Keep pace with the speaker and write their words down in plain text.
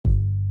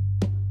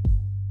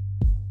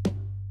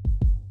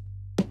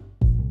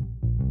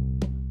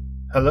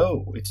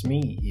Hello, it's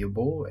me, your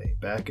boy,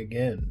 back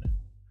again.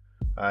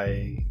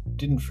 I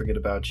didn't forget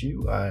about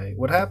you.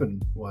 What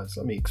happened was,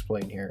 let me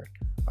explain here.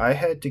 I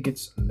had to get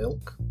some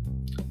milk,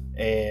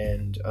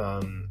 and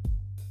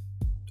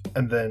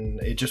and then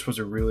it just was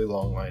a really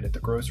long line at the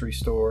grocery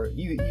store.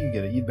 You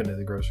get it. You've been to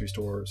the grocery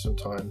store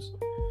sometimes,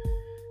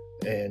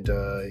 and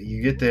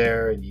you get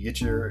there and you get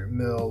your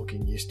milk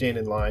and you stand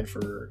in line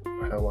for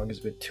how long has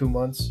it been? 2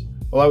 months.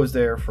 Well, I was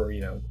there for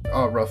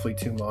roughly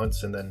 2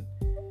 months, and then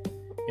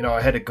I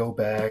had to go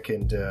back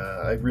and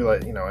I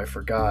realized, I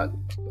forgot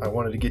I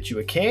wanted to get you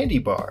a candy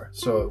bar.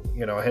 So,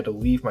 I had to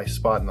leave my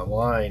spot in the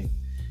line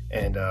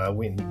and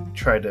went and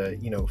tried to,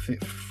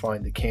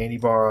 find the candy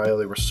bar aisle.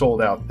 They were sold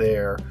out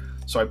there.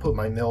 So I put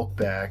my milk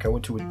back. I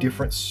went to a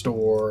different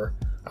store.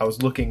 I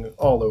was looking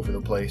all over the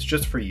place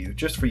just for you,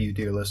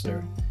 dear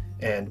listener.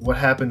 And what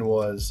happened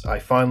was I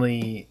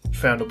finally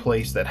found a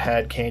place that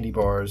had candy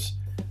bars.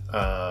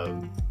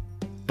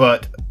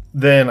 But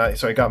then I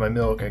got my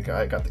milk.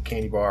 I got the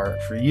candy bar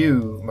for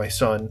you, my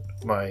son,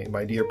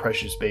 my dear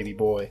precious baby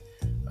boy.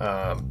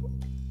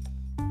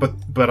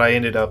 But I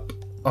ended up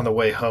on the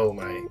way home.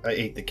 I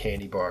ate the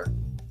candy bar.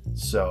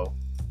 So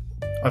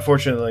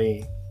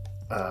unfortunately,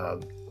 I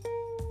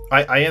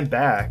am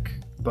back,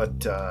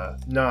 but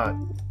not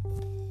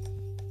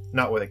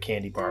with a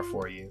candy bar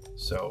for you.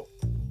 So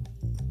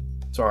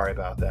sorry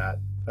about that.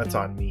 That's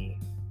on me.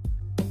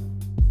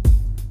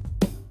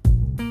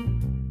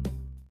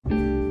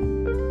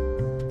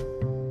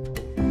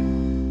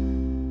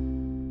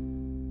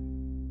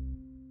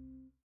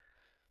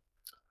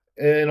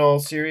 In all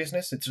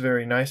seriousness, it's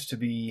very nice to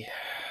be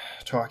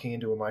talking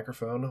into a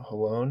microphone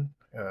alone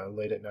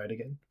late at night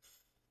again.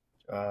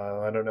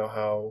 I don't know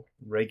how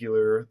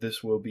regular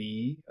this will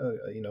be.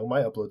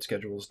 My upload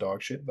schedule is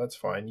dog shit. That's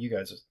fine. You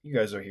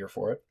guys are here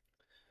for it.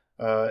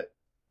 Uh,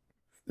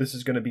 this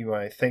is going to be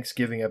my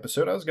Thanksgiving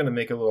episode. I was going to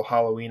make a little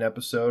Halloween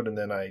episode, and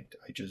then I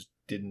just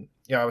didn't.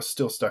 Yeah, I was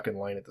still stuck in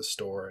line at the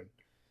store, and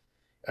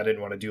I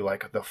didn't want to do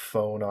like the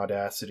phone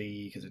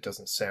Audacity because it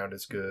doesn't sound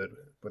as good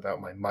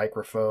without my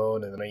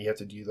microphone, and then you have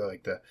to do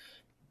the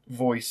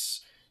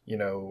voice,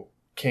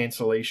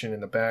 cancellation in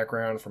the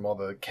background from all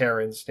the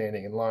Karens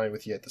standing in line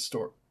with you at the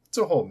store. It's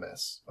a whole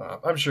mess.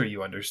 I'm sure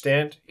you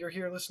understand. You're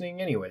here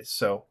listening anyways,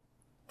 so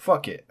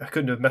fuck it. I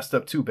couldn't have messed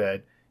up too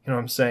bad. You know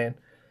what I'm saying?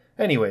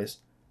 Anyways,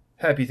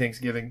 happy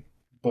Thanksgiving,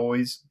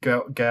 boys,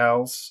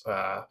 gals,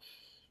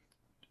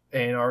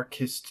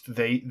 anarchists,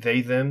 they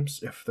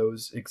thems, if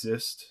those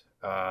exist.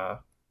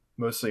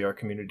 Mostly our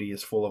community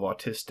is full of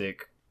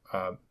autistic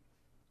uh,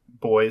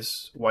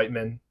 boys, white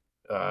men,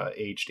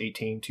 aged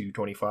 18 to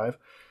 25.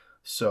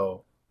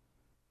 So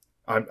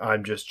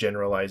I'm just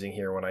generalizing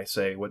here when I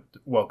say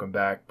welcome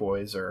back,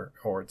 boys, or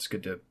it's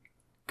good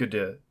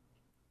to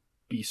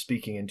be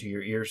speaking into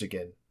your ears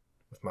again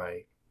with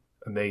my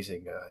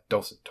amazing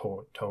dulcet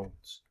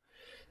tones.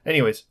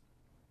 Anyways,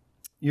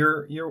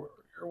 you're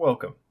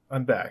welcome.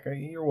 I'm back.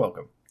 You're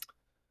welcome.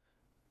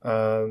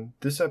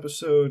 This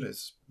episode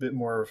is a bit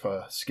more of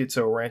a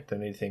schizo rant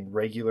than anything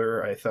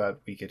regular. I thought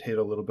we could hit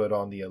a little bit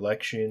on the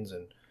elections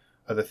and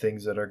other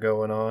things that are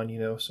going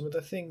on, some of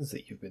the things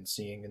that you've been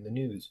seeing in the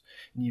news.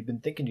 And you've been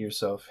thinking to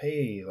yourself,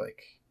 hey,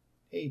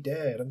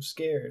 Dad, I'm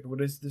scared. What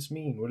does this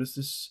mean? What is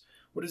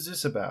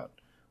this about?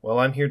 Well,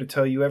 I'm here to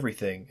tell you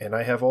everything, and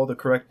I have all the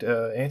correct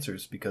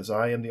answers because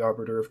I am the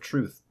arbiter of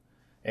truth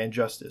and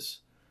justice.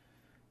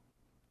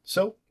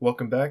 So,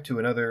 welcome back to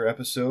another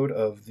episode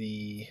of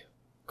the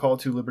Call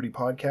to Liberty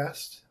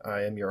podcast.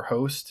 I am your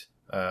host.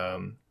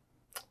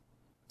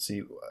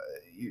 See,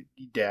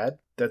 Dad.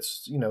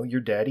 That's your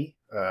daddy,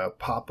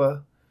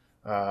 Papa.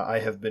 I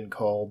have been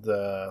called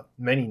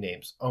many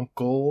names,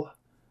 Uncle,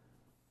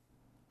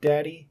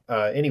 Daddy.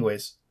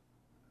 Anyways,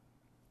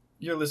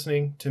 you're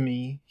listening to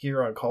me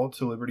here on Call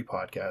to Liberty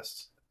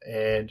podcasts,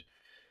 and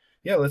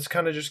yeah, let's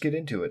kind of just get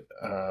into it.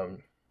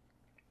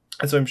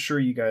 As I'm sure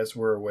you guys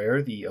were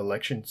aware, the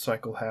election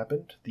cycle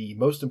happened, the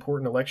most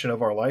important election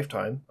of our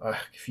lifetime,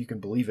 if you can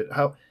believe it.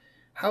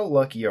 How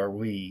lucky are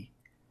we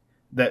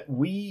that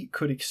we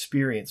could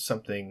experience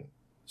something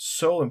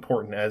so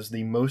important as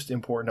the most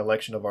important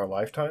election of our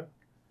lifetime?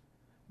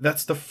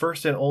 That's the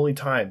first and only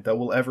time that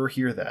we'll ever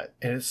hear that,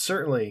 and it's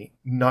certainly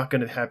not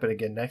going to happen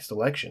again next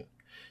election.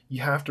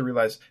 You have to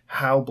realize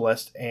how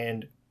blessed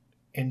and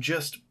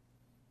just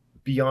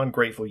beyond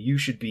grateful you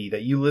should be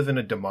that you live in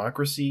a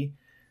democracy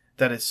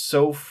that is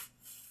so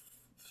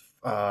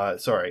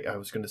sorry, I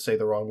was going to say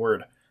the wrong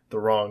word, the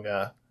wrong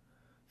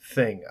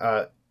thing.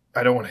 I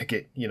don't want to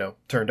get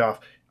turned off.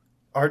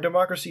 Our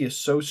democracy is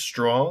so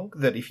strong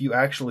that if you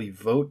actually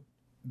vote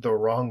the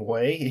wrong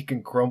way, it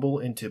can crumble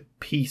into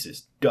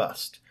pieces,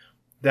 dust.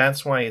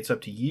 That's why it's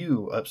up to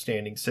you,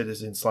 upstanding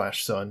citizen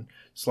slash son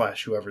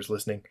slash whoever's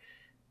listening.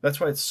 That's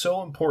why it's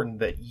so important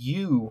that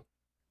you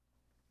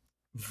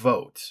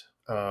vote.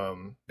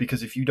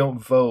 Because if you don't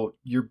vote,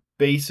 you're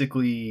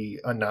basically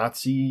a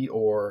Nazi,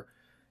 or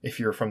if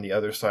you're from the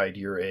other side,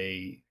 you're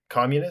a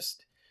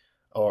communist.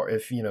 Or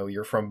if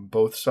you're from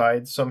both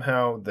sides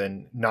somehow,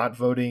 then not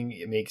voting,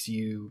 it makes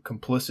you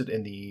complicit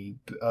in the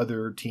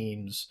other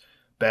team's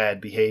bad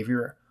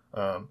behavior.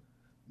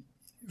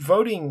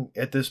 Voting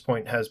at this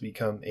point has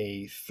become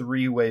a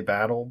three-way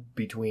battle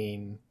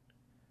between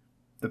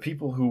the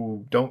people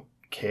who don't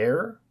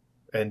care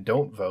and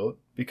don't vote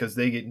because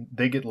they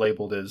get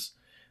labeled as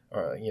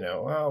oh,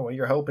 well,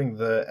 you're helping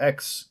the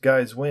X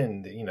guys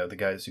win, the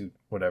guys who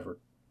whatever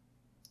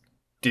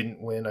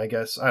didn't win, I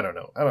guess. I don't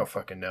know. I don't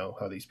fucking know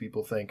how these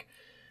people think.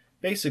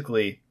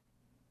 Basically,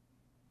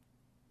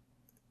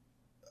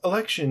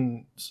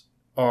 elections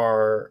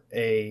are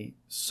a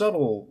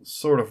subtle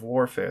sort of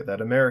warfare that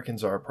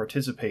Americans are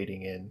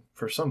participating in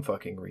for some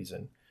fucking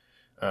reason.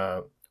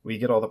 Uh, we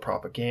get all the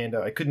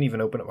propaganda. I couldn't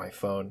even open up my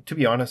phone. To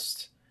be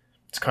honest,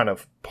 it's kind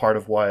of part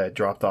of why I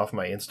dropped off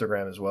my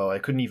Instagram as well. I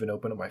couldn't even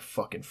open up my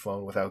fucking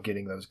phone without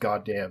getting those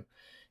goddamn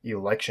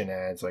election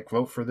ads like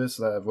vote for this,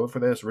 vote for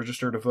this,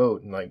 register to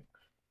vote, and like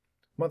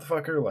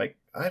motherfucker, like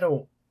I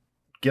don't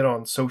get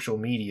on social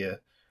media,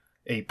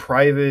 a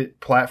private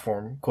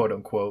platform, quote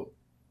unquote,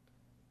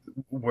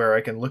 where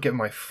I can look at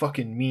my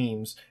fucking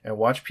memes and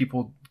watch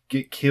people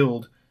get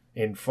killed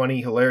in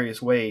funny,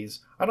 hilarious ways.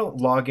 I don't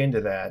log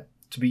into that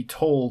to be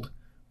told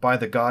by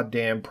the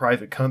goddamn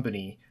private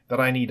company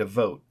that I need to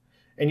vote.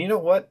 And you know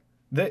what?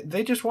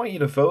 They just want you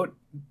to vote.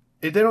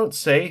 They don't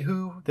say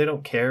who, they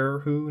don't care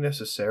who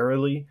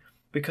necessarily,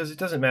 because it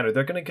doesn't matter.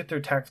 They're going to get their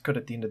tax cut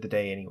at the end of the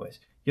day anyways.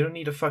 You don't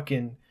need to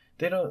fucking,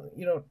 they don't,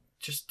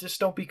 just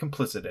don't be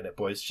complicit in it,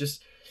 boys.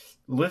 Just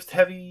lift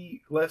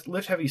heavy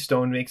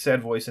stone, make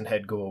sad voice and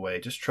head go away.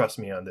 Just trust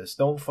me on this.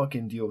 Don't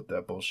fucking deal with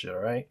that bullshit, all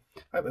right?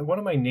 One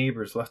of my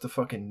neighbors left a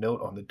fucking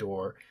note on the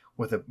door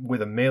with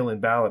a mail-in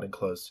ballot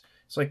enclosed.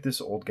 It's like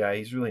this old guy.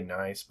 He's really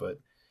nice, but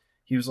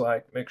he was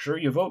like, make sure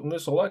you vote in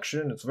this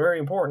election. It's very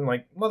important.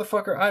 Like,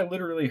 motherfucker, I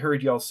literally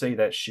heard y'all say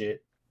that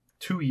shit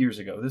 2 years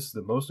ago. This is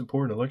the most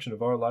important election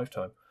of our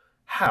lifetime.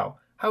 How?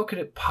 How could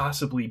it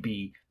possibly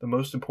be the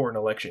most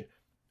important election?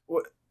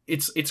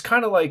 It's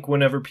kind of like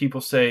whenever people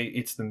say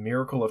it's the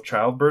miracle of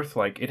childbirth.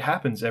 Like, it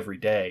happens every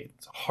day.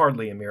 It's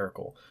hardly a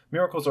miracle.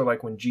 Miracles are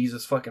like when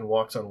Jesus fucking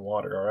walks on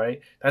water, all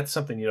right? That's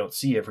something you don't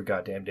see every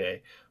goddamn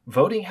day.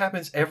 Voting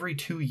happens every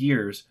 2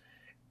 years,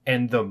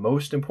 and the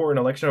most important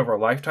election of our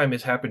lifetime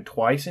has happened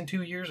twice in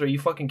 2 years? Are you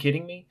fucking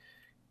kidding me?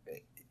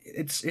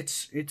 It's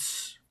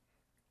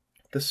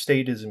the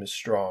statism is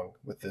strong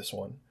with this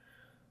one.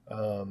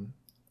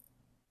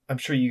 I'm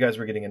sure you guys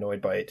were getting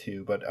annoyed by it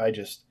too, but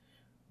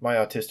my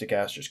autistic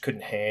ass just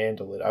couldn't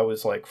handle it. I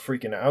was like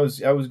freaking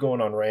out. I was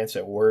going on rants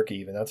at work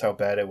even. That's how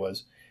bad it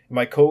was.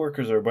 My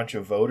coworkers are a bunch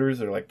of voters.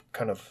 They're like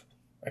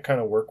I kind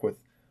of work with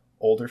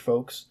older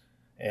folks,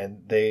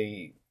 and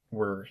they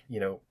were,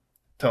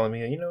 telling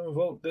me,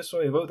 vote this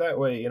way, vote that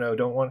way, you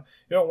don't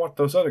want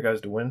those other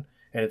guys to win.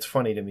 And it's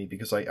funny to me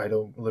because I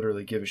don't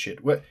literally give a shit.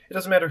 It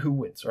doesn't matter who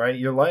wins, right?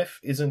 Your life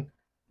isn't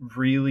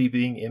really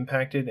being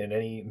impacted in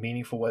any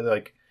meaningful way.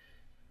 Like,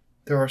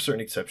 there are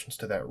certain exceptions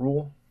to that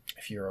rule.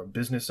 If you're a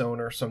business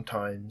owner,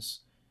 sometimes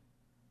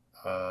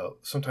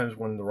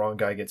when the wrong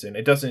guy gets in,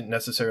 it doesn't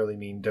necessarily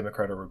mean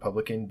Democrat or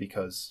Republican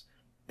because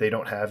they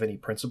don't have any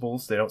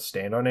principles. They don't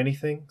stand on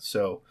anything.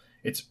 So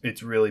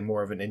it's really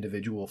more of an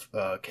individual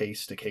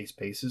case to case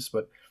basis.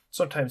 But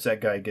sometimes that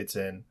guy gets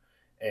in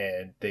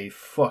and they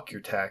fuck your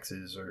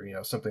taxes, or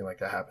something like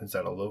that happens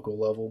at a local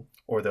level,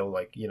 or they'll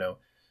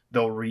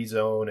they'll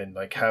rezone and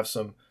like have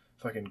some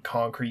fucking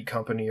concrete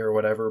company or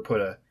whatever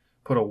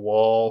put a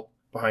wall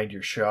behind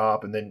your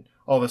shop, and then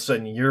all of a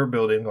sudden you're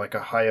building like a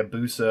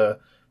Hayabusa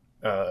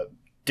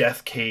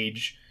death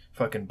cage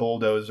fucking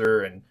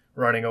bulldozer and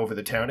running over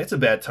the town. It's a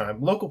bad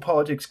time. Local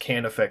politics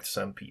can affect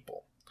some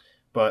people,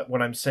 but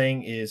what I'm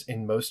saying is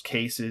in most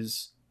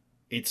cases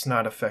it's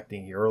not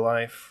affecting your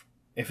life.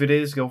 If it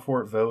is, go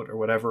for it, vote or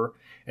whatever.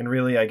 And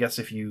really, I guess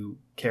if you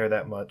care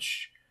that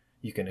much,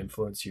 you can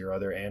influence your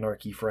other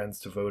anarchy friends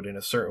to vote in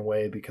a certain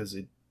way because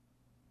it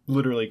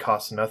literally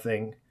costs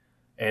nothing.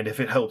 And if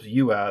it helps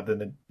you out,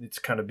 then it's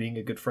kind of being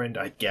a good friend,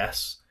 I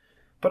guess.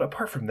 But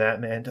apart from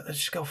that, man,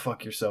 just go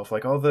fuck yourself.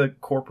 Like all the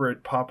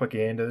corporate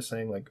propaganda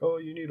saying like, oh,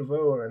 you need to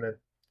vote. And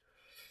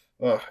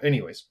then,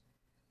 anyways,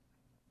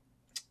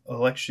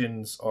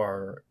 elections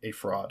are a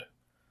fraud.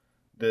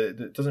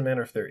 It doesn't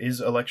matter if there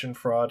is election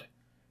fraud.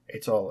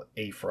 It's all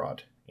a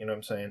fraud. You know what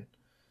I'm saying?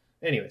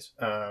 Anyways,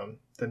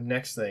 the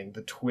next thing,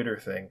 the Twitter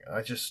thing,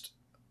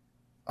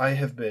 I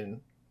have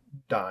been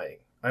dying.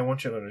 I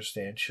want you to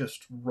understand,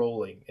 just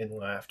rolling in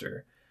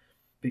laughter,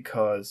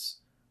 because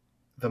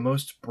the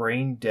most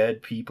brain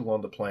dead people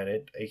on the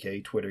planet,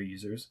 aka Twitter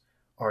users,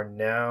 are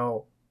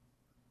now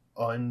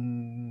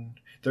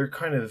they're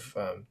kind of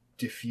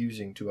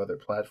diffusing to other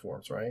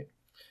platforms, right?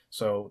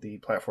 So the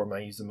platform I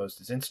use the most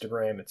is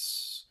Instagram.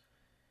 It's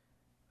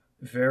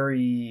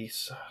very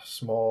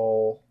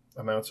small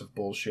amounts of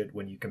bullshit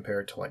when you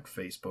compare it to like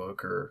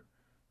Facebook or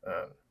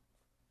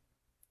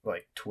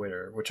like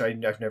Twitter, which I've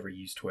never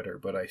used Twitter,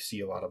 but I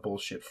see a lot of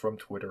bullshit from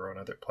Twitter on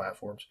other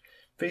platforms.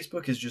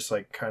 Facebook is just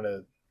like kind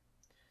of,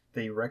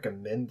 they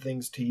recommend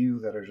things to you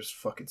that are just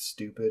fucking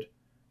stupid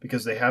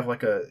because they have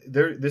like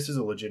this is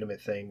a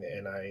legitimate thing.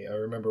 And I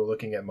remember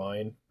looking at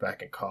mine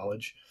back in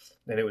college,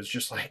 and it was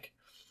just like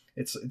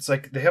It's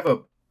like they have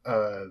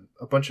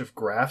a bunch of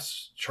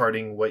graphs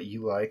charting what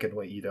you like and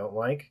what you don't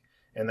like,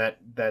 and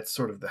that's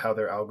sort of how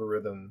their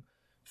algorithm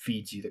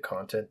feeds you the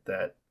content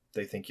that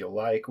they think you'll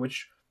like,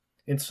 which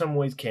in some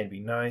ways can be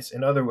nice.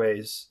 In other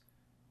ways,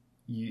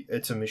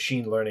 it's a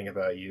machine learning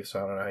about you. So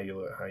I don't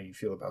know how you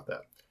feel about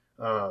that.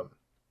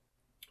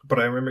 But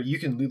I remember you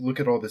can look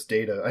at all this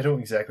data. I don't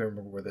exactly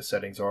remember where the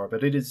settings are,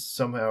 but it is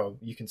somehow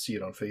you can see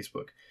it on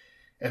Facebook.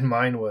 And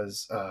mine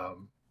was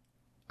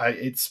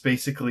it's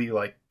basically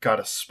like got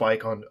a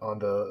spike on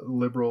the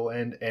liberal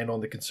end and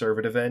on the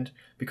conservative end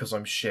because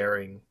I'm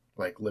sharing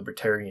like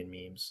libertarian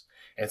memes,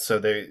 and so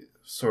they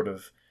sort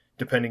of,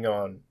 depending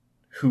on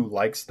who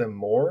likes them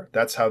more,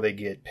 that's how they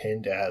get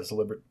pinned as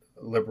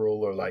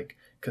liberal or like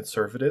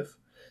conservative.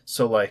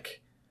 So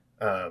like,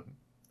 um,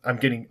 I'm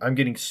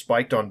getting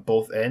spiked on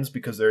both ends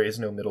because there is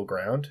no middle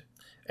ground,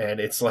 and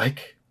it's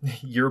like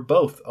you're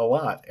both a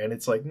lot, and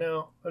it's like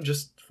no, I'm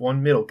just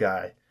one middle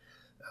guy,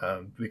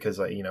 because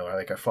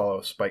I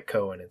follow Spike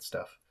Cohen and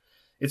stuff.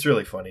 It's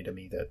really funny to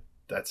me that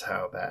that's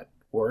how that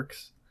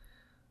works.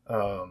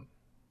 Um,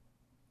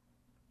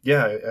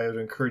 yeah, I would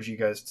encourage you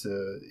guys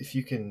to, if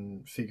you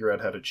can figure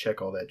out how to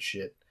check all that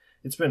shit.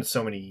 It's been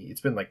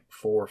like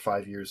 4 or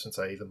 5 years since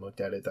I even looked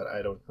at it that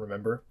I don't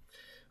remember.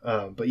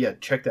 But yeah,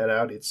 check that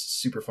out. It's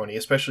super funny,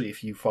 especially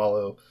if you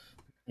follow,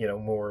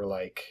 more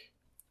like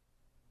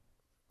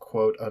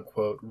quote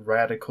unquote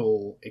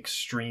radical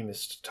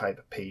extremist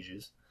type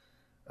pages.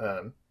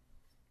 Um,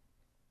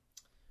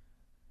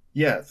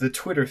 yeah, the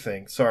Twitter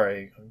thing.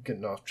 Sorry, I'm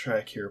getting off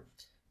track here.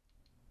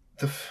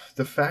 The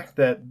the fact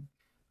that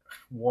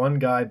one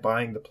guy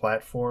buying the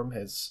platform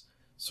has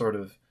sort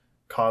of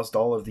caused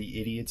all of the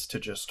idiots to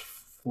just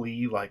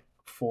flee like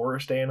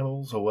forest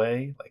animals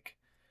away, like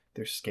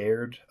they're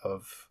scared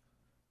of,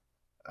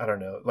 I don't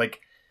know,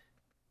 like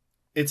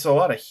it's a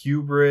lot of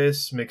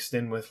hubris mixed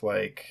in with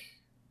like,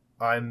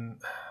 I'm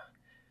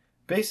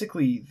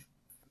basically,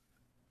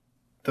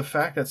 the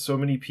fact that so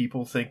many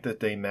people think that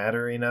they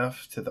matter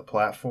enough to the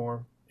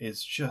platform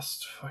is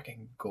just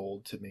fucking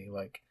gold to me.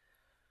 Like,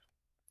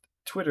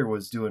 Twitter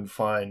was doing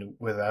fine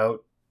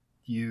without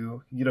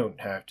you. You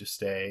don't have to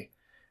stay.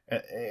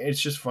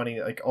 It's just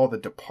funny, like all the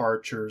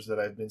departures that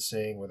I've been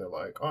seeing where they're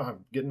like, "Oh,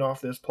 I'm getting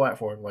off this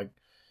platform." Like,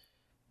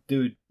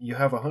 dude, you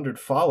have 100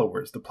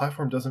 followers. The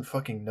platform doesn't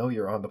fucking know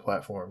you're on the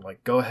platform.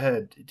 Like, go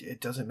ahead.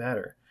 It doesn't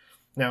matter.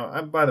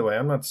 Now, by the way,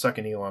 I'm not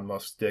sucking Elon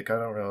Musk's dick. I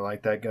don't really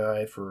like that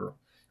guy for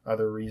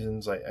other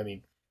reasons. I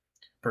mean,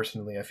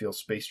 personally, I feel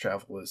space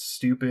travel is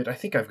stupid. I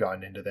think I've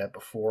gotten into that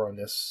before on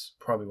this,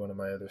 probably one of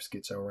my other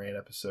Schizo Rant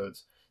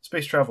episodes.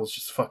 Space travel is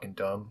just fucking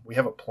dumb. We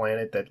have a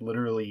planet that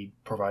literally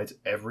provides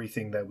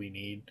everything that we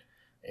need,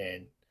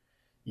 and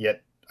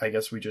yet I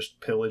guess we just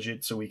pillage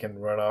it so we can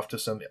run off to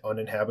some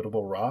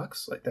uninhabitable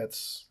rocks. Like,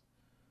 that's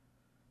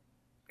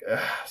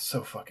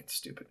so fucking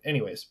stupid.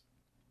 Anyways,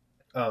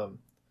 um,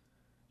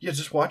 yeah,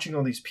 just watching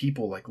all these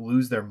people like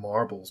lose their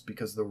marbles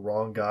because the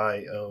wrong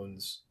guy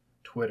owns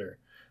Twitter.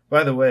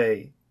 By the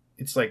way,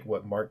 it's like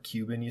what Mark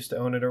Cuban used to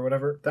own it or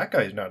whatever. That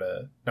guy's not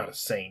a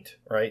saint,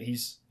 right?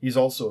 He's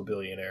also a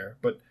billionaire,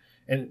 but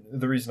and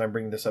the reason I'm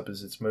bringing this up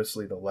is it's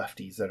mostly the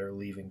lefties that are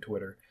leaving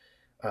Twitter.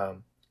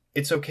 Um,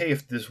 it's okay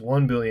if this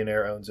one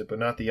billionaire owns it, but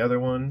not the other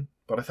one.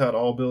 But I thought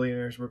all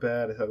billionaires were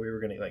bad. I thought we were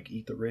gonna like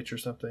eat the rich or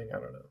something. I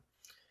don't know.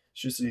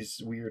 It's just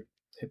these weird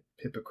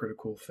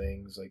hypocritical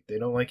things. Like they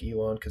don't like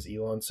Elon because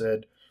Elon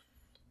said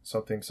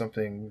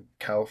something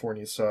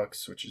California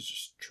sucks, which is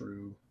just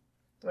true.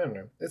 I don't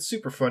know. It's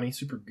super funny,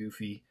 super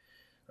goofy.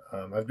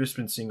 I've just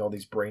been seeing all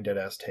these brain dead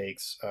ass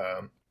takes.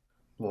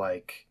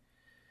 Like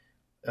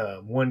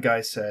one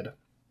guy said,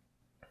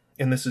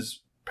 and this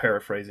is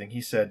paraphrasing. He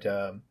said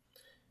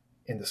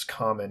in this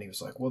comment, he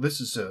was like, "Well,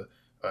 this is a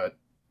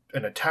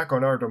an attack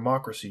on our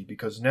democracy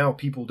because now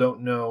people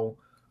don't know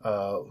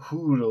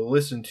who to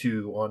listen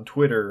to on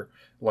Twitter.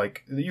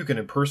 Like you can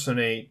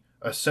impersonate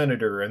a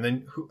senator, and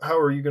then how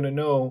are you going to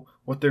know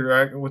what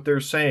they're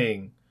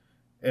saying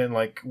and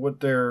like what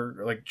they're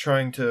like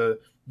trying to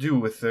do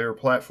with their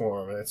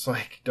platform?" And it's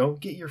like, don't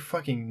get your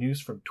fucking news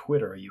from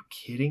Twitter. Are you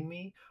kidding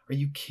me? Are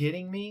you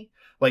kidding me?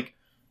 Like,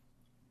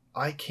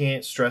 I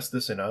can't stress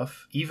this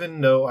enough.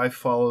 Even though I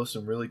follow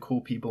some really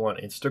cool people on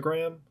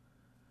Instagram,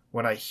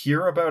 when I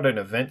hear about an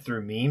event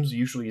through memes,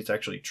 usually it's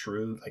actually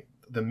true. Like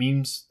the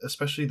memes,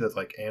 especially the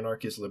like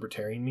anarchist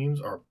libertarian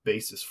memes, are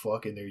base as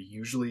fuck, and they're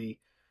usually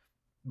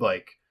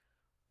like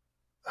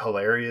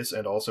hilarious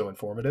and also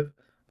informative.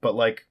 But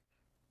like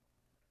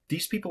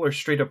these people are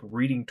straight up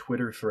reading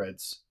Twitter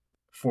threads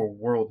for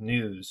world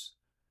news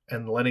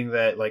and letting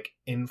that like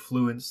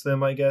influence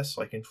them, I guess,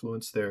 like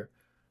influence their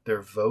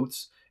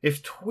votes.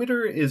 If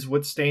Twitter is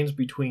what stands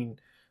between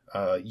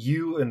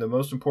you and the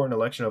most important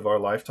election of our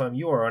lifetime,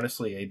 you are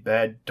honestly a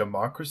bad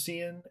democracy,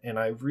 and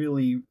I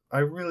really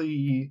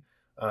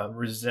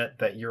resent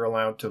that you're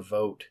allowed to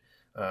vote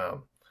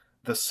um,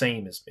 the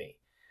same as me.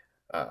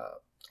 Uh,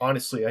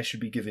 Honestly, I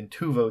should be given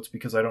 2 votes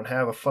because I don't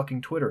have a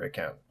fucking Twitter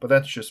account. But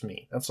that's just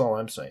me. That's all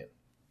I'm saying.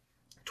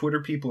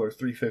 Twitter people are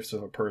 3/5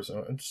 of a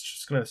person. I'm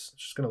just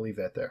gonna leave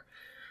that there.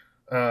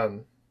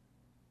 Um,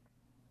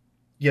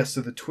 yeah,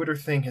 so the Twitter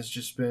thing has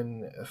just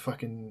been a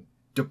fucking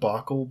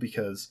debacle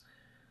because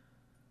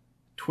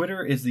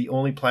Twitter is the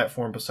only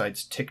platform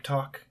besides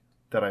TikTok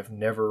that I've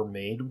never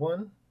made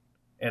one,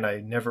 and I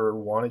never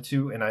wanted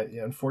to, and I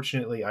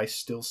unfortunately I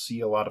still see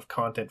a lot of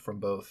content from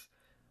both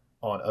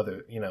on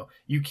other,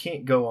 you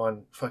can't go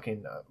on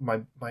fucking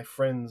my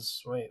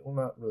friends, right? Well,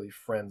 not really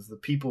friends, the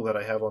people that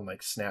I have on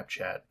like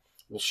Snapchat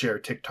will share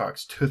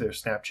TikToks to their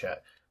Snapchat.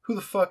 Who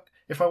the fuck,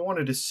 if I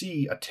wanted to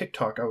see a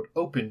TikTok, I would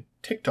open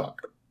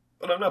TikTok,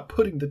 but I'm not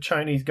putting the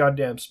Chinese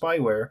goddamn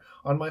spyware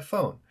on my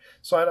phone,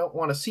 so I don't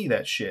want to see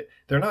that shit.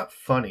 They're not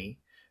funny,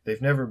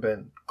 they've never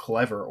been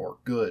clever or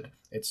good.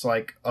 It's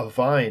like a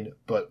Vine,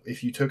 but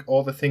if you took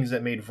all the things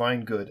that made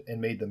Vine good and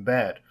made them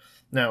bad.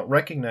 Now,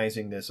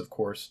 recognizing this, of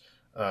course,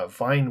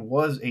 Vine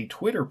was a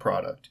Twitter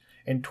product,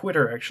 and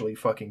Twitter actually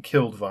fucking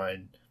killed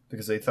Vine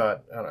because they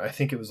thought, I don't know, I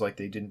think it was like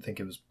they didn't think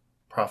it was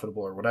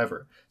profitable or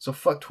whatever. So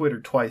fuck Twitter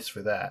twice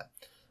for that.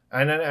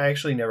 And I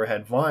actually never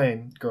had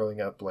Vine growing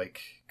up,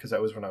 like, because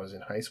that was when I was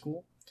in high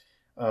school.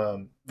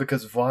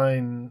 Because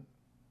Vine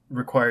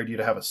required you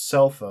to have a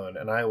cell phone,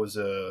 and I was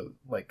a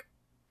like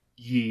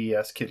yee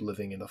ass kid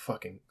living in the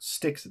fucking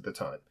sticks at the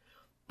time.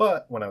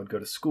 But when I would go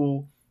to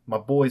school, my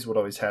boys would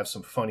always have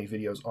some funny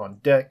videos on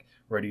deck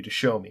ready to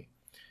show me.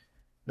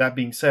 That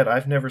being said,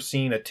 I've never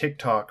seen a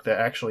TikTok that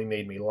actually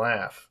made me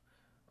laugh.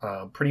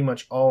 Pretty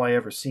much all I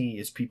ever see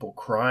is people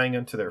crying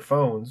into their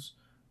phones,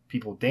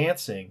 people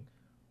dancing,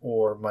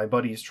 or my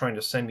buddies trying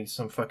to send me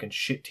some fucking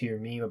shit tier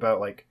meme about,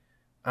 like,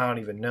 I don't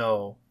even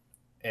know,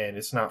 and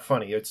it's not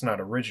funny, it's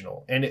not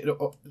original. And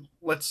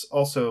let's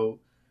also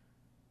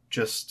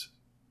just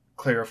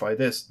clarify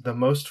this: the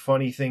most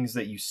funny things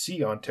that you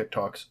see on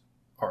TikToks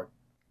are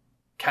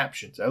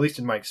captions, at least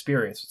in my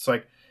experience. It's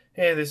like,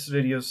 hey, this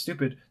video's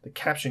stupid. The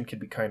caption could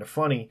be kind of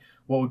funny.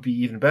 What would be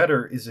even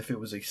better is if it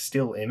was a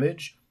still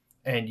image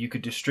and you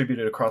could distribute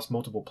it across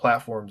multiple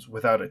platforms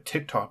without a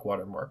TikTok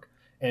watermark.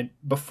 And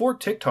before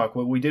TikTok,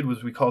 what we did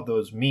was we called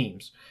those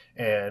memes,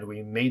 and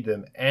we made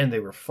them, and they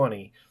were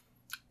funny.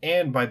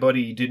 And my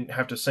buddy didn't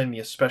have to send me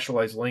a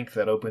specialized link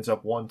that opens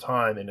up one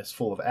time and is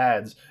full of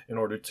ads in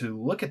order to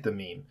look at the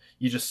meme.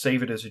 You just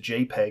save it as a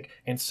JPEG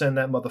and send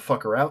that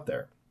motherfucker out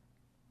there.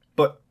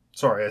 But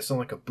sorry, I sound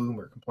like a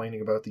boomer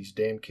complaining about these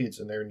damn kids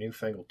and their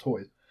newfangled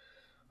toys.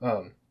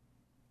 Um,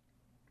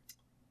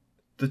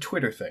 the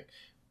Twitter thing.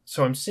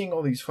 So I'm seeing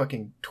all these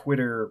fucking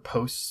Twitter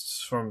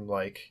posts from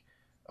like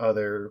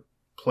other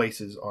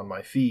places on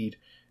my feed,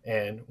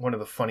 and one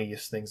of the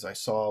funniest things I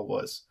saw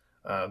was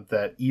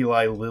that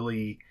Eli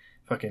Lilly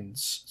fucking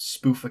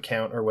spoof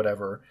account or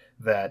whatever,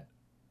 that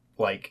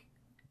like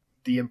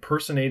the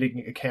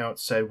impersonating account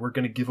said we're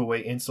going to give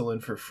away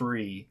insulin for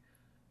free,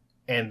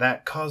 and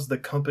that caused the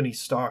company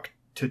stock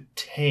to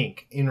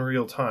tank in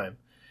real time.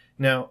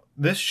 Now,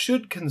 this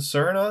should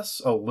concern us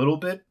a little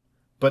bit,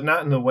 but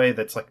not in the way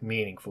that's like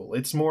meaningful.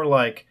 It's more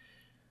like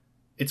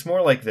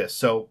this.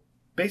 So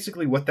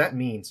basically what that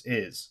means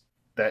is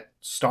that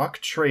stock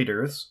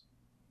traders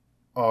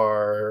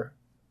are,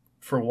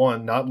 for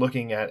one, not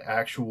looking at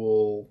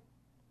actual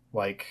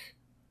like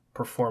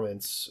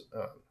performance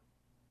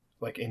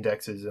like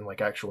indexes and like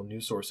actual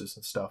news sources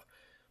and stuff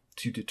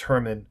to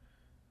determine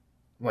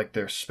like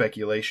their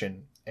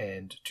speculation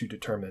and to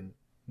determine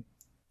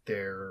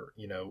their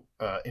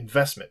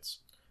investments.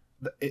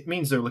 It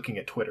means they're looking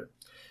at Twitter.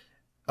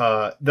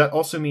 That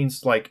also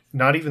means like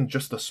not even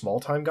just the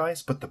small time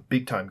guys, but the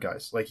big time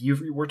guys. Like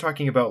we're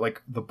talking about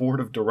like the board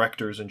of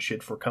directors and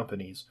shit for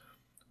companies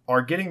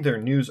are getting their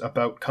news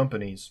about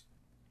companies,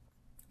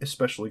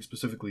 especially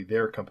specifically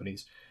their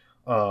companies,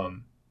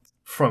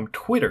 from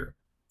Twitter.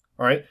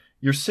 All right,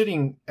 you're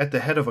sitting at the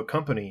head of a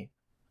company,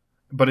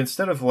 but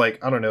instead of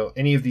like, I don't know,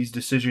 any of these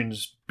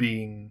decisions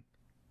being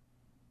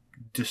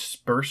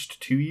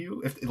dispersed to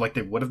you, if like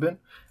they would have been,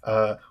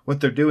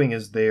 what they're doing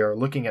is they are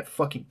looking at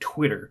fucking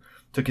Twitter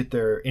to get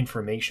their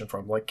information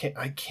from. Like,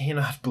 I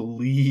cannot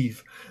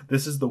believe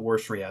this is the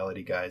worst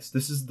reality, guys.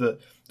 There's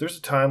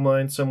a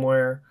timeline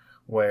somewhere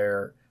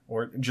where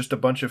or just a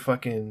bunch of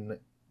fucking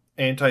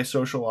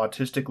antisocial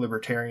autistic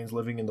libertarians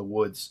living in the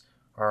woods.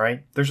 All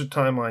right, there's a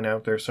timeline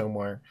out there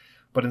somewhere,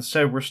 but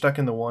instead we're stuck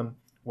in the one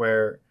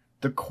where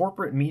the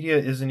corporate media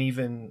isn't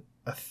even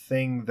a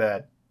thing.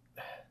 That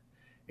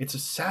it's a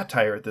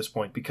satire at this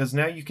point, because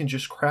now you can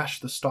just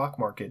crash the stock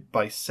market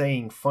by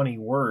saying funny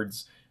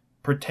words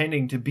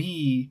pretending to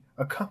be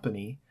a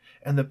company,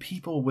 and the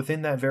people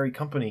within that very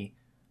company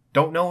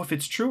don't know if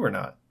it's true or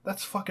not.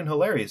 That's fucking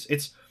hilarious.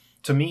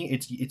 To me,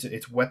 it's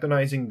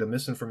weaponizing the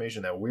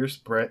misinformation that we're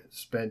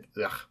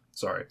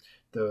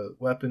the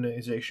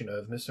weaponization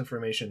of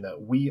misinformation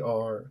that we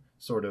are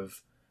sort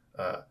of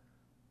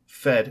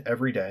fed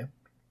every day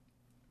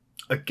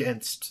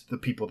against the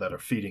people that are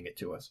feeding it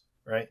to us,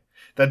 right?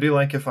 That'd be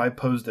like if I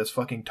posed as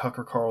fucking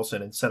Tucker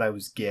Carlson and said I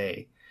was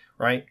gay,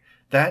 right?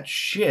 That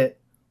shit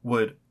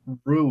would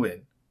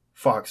ruin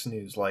Fox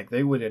News. Like,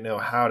 they wouldn't know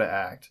how to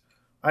act.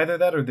 Either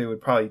that, or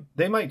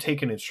they might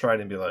take it in stride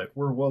and be like,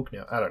 we're woke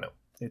now. I don't know.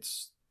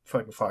 It's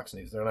fucking Fox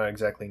News. They're not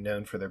exactly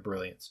known for their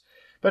brilliance.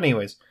 But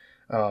anyways,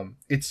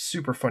 It's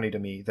super funny to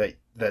me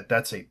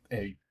that's a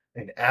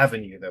an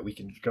avenue that we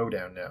can go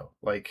down now.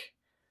 Like,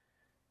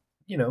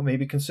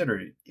 maybe consider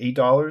it.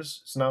 $8,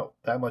 it's not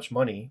that much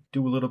money.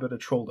 Do a little bit of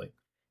trolling.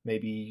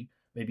 Maybe,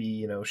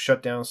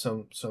 shut down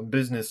some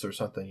business or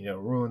something,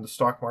 ruin the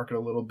stock market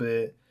a little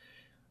bit.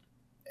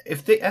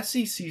 If the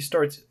SEC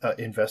starts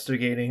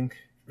investigating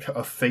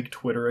a fake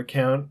Twitter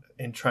account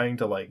and trying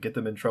to like get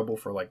them in trouble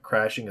for like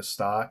crashing a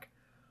stock,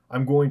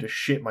 I'm going to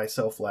shit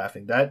myself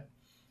laughing. That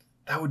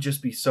would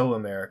just be so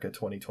America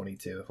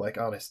 2022. Like,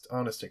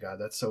 honest to God,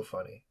 that's so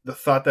funny. The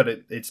thought that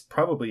it's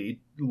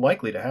probably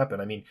likely to happen.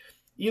 I mean,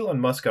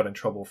 Elon Musk got in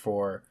trouble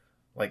for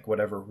like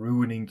whatever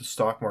ruining the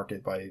stock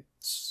market by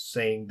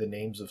saying the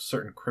names of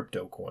certain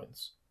crypto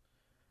coins.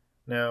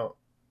 Now,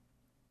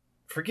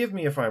 forgive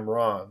me if I'm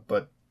wrong,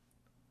 but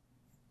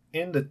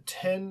in the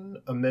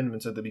 10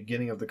 amendments at the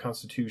beginning of the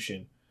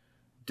Constitution,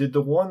 did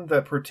the one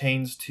that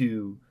pertains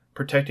to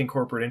protecting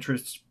corporate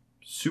interests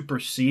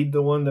supersede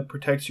the one that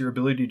protects your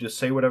ability to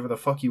say whatever the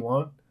fuck you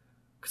want?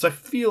 Because I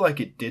feel like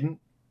it didn't.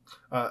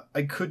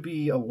 I could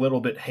be a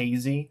little bit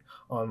hazy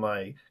on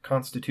my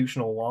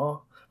constitutional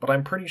law, but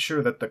I'm pretty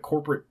sure that the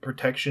corporate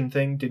protection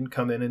thing didn't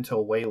come in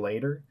until way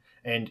later,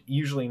 and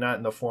usually not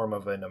in the form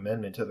of an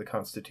amendment to the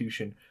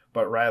Constitution,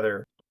 but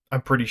rather,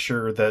 I'm pretty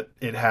sure that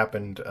it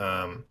happened,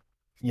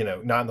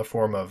 not in the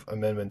form of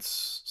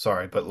amendments,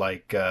 sorry, but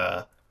like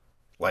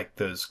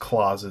those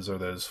clauses or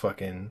those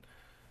fucking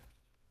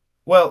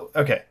well,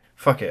 okay,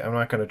 fuck it. I'm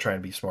not going to try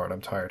and be smart. I'm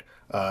tired.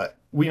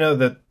 We know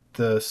that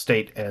the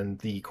state and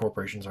the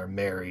corporations are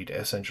married,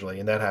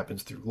 essentially, and that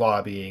happens through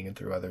lobbying and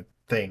through other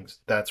things.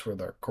 That's where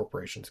the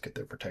corporations get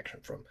their protection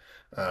from.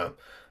 Um,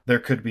 there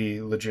could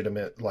be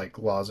legitimate like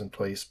laws in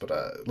place, but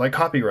like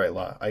copyright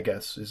law, I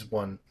guess, is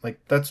one. Like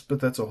but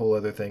that's a whole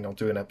other thing. I'll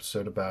do an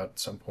episode about at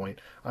some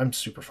point. I'm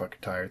super fucking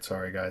tired.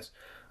 Sorry, guys.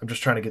 I'm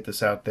just trying to get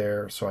this out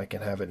there so I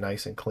can have it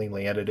nice and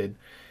cleanly edited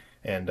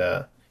and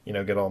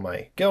get all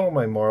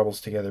my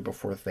marbles together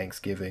before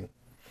Thanksgiving,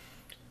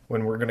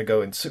 when we're gonna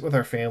go and sit with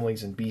our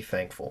families and be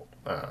thankful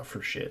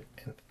for shit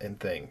and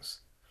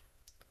things.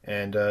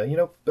 And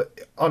but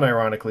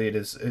unironically,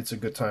 it's a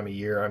good time of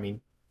year. I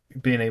mean,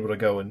 being able to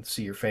go and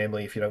see your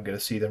family if you don't get to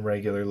see them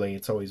regularly,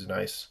 it's always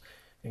nice.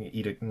 And you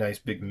eat a nice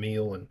big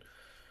meal and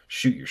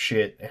shoot your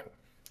shit.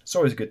 It's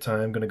always a good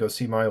time. I'm gonna go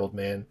see my old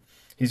man.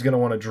 He's gonna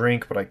want to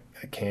drink, but I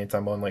can't.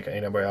 I'm on like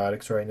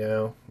antibiotics right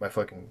now. My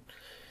fucking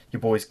your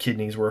boy's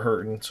kidneys were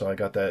hurting, so I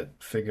got that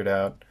figured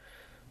out.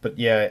 But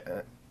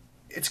yeah,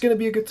 it's gonna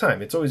be a good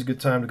time. It's always a good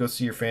time to go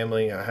see your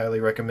family. I highly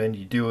recommend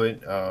you do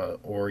it,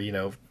 or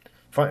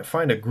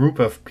find a group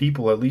of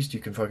people at least you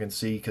can fucking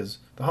see, because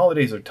the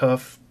holidays are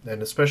tough,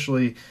 and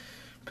especially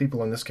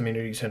people in this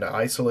community tend to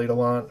isolate a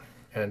lot,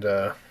 and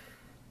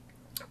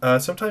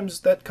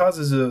sometimes that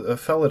causes a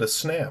fella to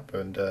snap,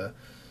 and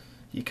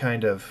you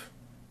kind of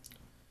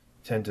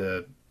tend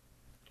to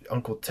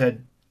Uncle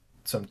Ted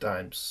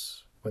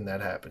sometimes when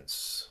that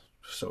happens.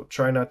 So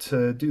try not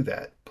to do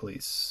that,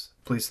 please.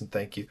 Please and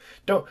thank you.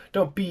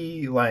 Don't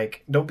be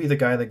the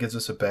guy that gives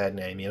us a bad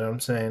name, you know what I'm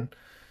saying?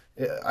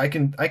 I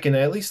can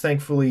at least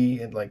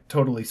thankfully and like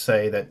totally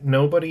say that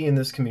nobody in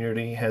this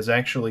community has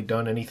actually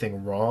done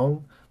anything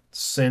wrong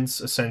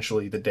since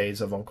essentially the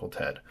days of Uncle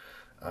Ted.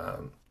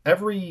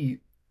 Every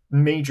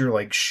major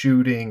like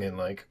shooting and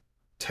like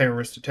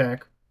terrorist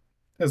attack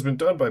has been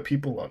done by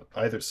people on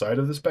either side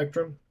of the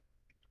spectrum,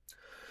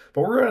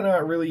 but we're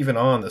not really even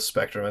on the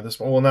spectrum at this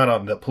point. Well, not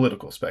on the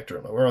political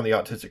spectrum. We're on the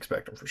autistic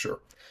spectrum for sure.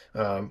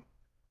 Um,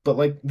 but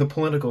like the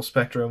political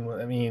spectrum,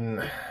 I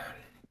mean,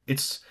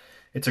 it's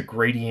it's a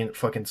gradient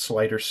fucking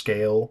slider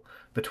scale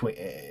between,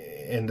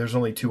 and there's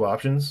only two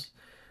options.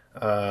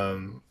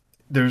 Um,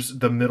 there's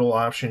the middle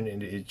option,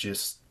 and it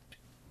just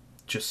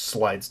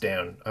slides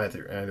down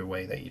either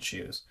way that you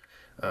choose.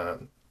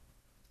 Um,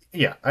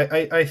 yeah,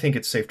 I think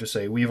it's safe to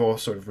say we've all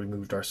sort of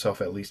removed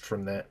ourselves at least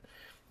from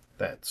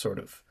that sort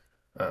of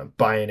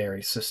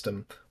binary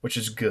system, which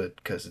is good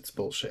because it's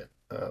bullshit.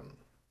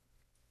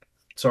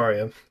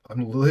 Sorry,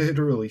 I'm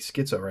literally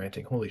schizo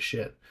ranting. Holy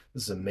shit,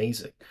 this is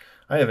amazing.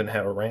 I haven't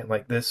had a rant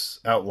like this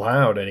out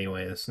loud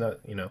anyway. It's not,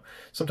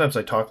 sometimes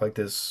I talk like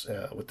this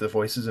with the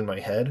voices in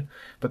my head,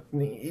 but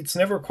it's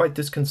never quite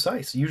this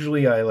concise.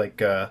 Usually I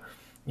like,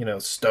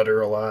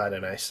 stutter a lot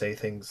and I say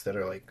things that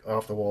are like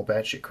off the wall,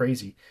 batshit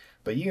crazy.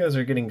 But you guys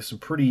are getting some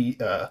pretty,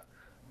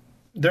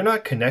 they're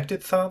not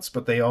connected thoughts,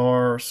 but they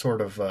are sort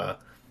of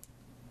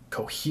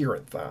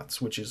coherent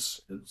thoughts, which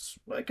is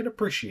I can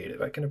appreciate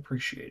it. I can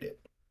appreciate it.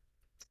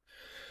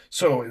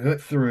 So we went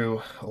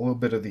through a little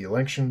bit of the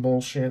election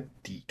bullshit,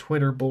 the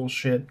Twitter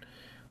bullshit.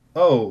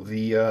 Oh,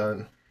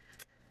 the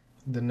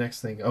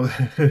next thing. Oh,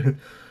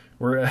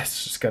 we're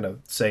just gonna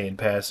say in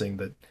passing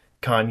that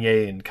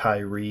Kanye and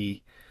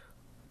Kyrie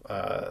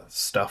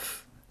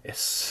stuff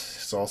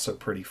is also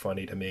pretty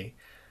funny to me,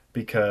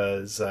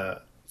 because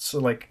so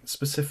like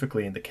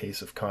specifically in the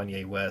case of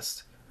Kanye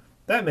West,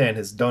 that man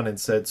has done and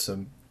said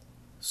some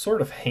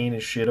sort of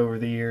heinous shit over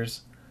the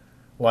years.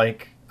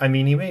 Like, I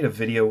mean, he made a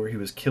video where he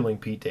was killing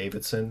Pete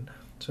Davidson.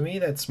 To me,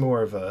 that's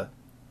more of a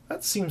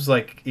that seems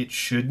like it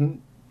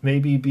shouldn't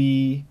maybe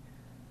be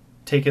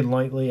taken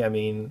lightly. I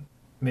mean,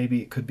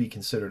 maybe it could be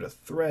considered a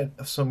threat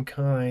of some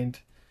kind.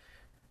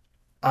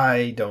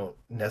 I don't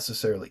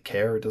necessarily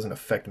care. It doesn't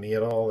affect me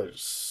at all.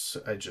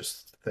 I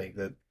just think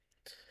that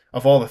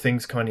of all the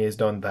things Kanye's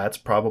done, that's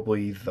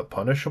probably the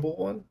punishable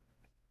one.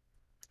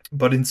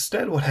 But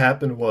instead, what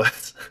happened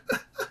was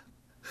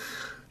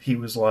he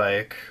was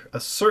like, a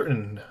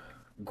certain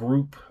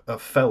group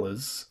of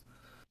fellas,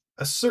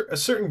 a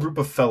certain group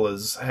of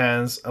fellas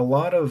has a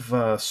lot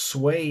of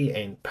sway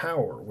and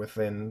power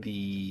within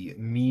the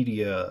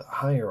media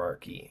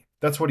hierarchy.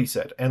 That's what he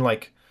said. And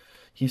like,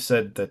 he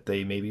said that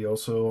they maybe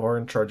also are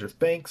in charge of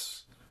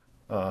banks.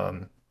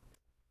 Um,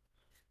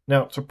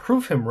 Now, to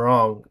prove him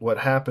wrong, what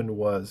happened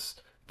was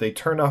they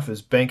turned off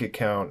his bank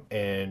account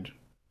and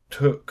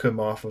took him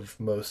off of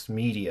most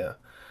media.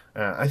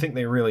 I think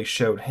they really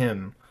showed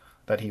him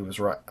that he was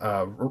right,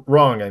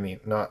 wrong. I mean,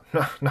 not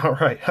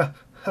right.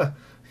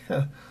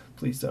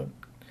 Please don't.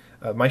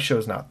 My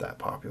show's not that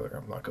popular.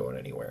 I'm not going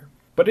anywhere.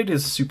 But it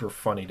is super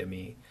funny to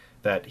me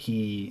that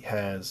he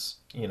has,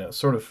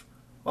 sort of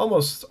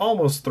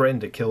almost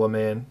threatened to kill a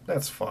man.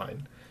 That's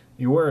fine.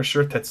 You wear a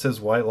shirt that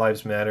says "White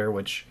Lives Matter,"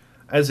 which,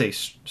 as a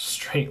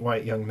straight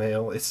white young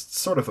male, it's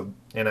sort of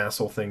an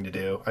asshole thing to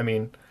do. I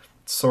mean,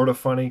 it's sort of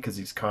funny because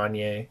he's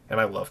Kanye, and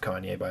I love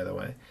Kanye, by the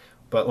way.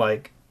 But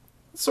like,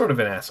 it's sort of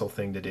an asshole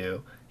thing to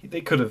do.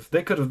 They could have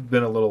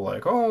been a little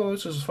like, oh,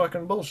 this is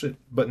fucking bullshit.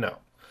 But no,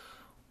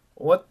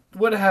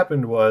 what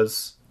happened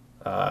was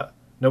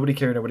nobody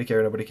cared, nobody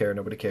cared, nobody cared,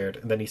 nobody cared,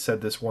 and then he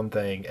said this one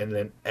thing, and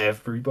then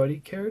everybody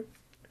cared.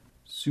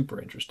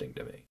 Super interesting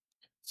to me.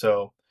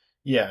 So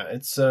yeah,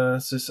 it's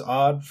this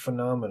odd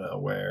phenomena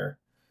where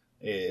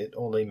it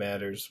only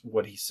matters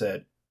what he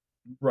said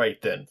right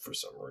then for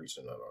some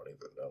reason. I don't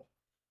even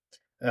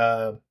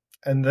know.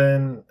 And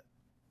then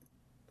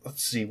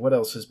let's see what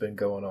else has been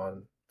going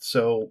on.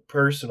 So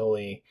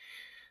personally,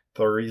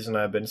 the reason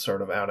I've been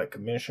sort of out of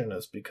commission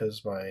is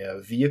because my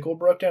vehicle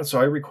broke down. So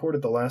I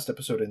recorded the last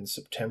episode in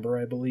September,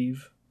 I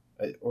believe,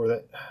 or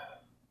that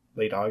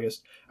late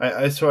August.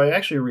 So I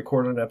actually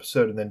recorded an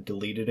episode and then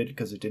deleted it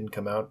because it didn't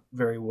come out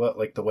very well,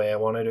 like the way I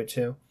wanted it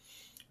to.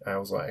 I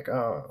was like,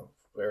 oh,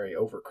 very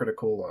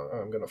overcritical.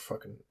 I'm gonna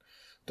fucking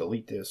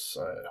delete this.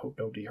 I hope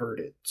nobody heard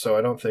it. So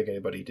I don't think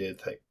anybody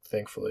did.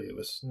 Thankfully, it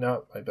was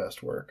not my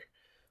best work.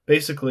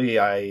 Basically,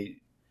 I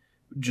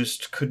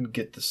just couldn't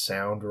get the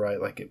sound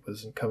right. Like it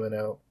wasn't coming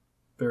out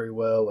very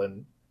well,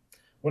 and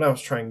what I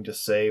was trying to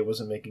say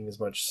wasn't making as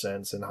much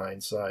sense in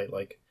hindsight.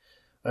 Like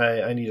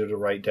I needed to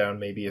write down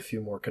maybe a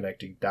few more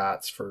connecting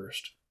dots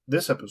first.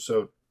 This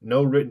episode,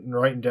 no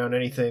writing down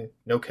anything,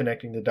 no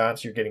connecting the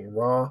dots. You're getting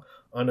raw,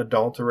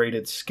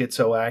 unadulterated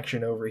schizo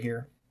action over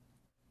here.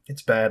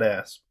 It's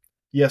badass.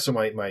 Yeah, so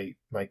my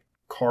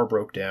car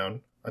broke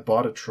down. I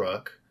bought a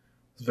truck.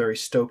 I was very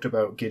stoked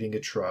about getting a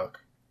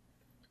truck.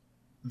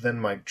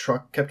 Then my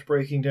truck kept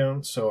breaking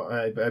down, so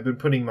I've been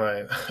putting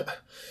my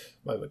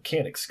my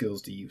mechanic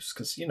skills to use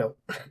because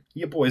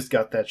you boys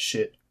got that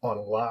shit on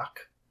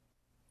lock.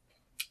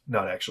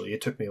 Not actually.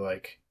 It took me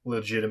like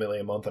legitimately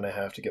a month and a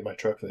half to get my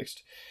truck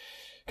fixed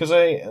because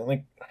I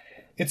like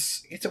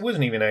it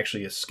wasn't even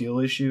actually a skill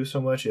issue so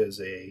much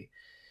as a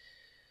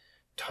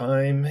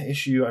time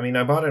issue. I mean,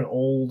 I bought an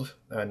old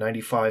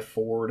 '95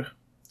 Ford,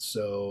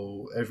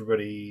 so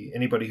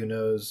anybody who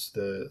knows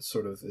the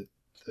sort of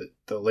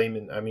the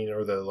layman, I mean,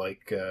 or the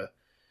like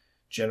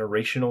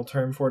generational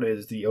term for it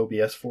is the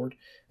OBS Ford,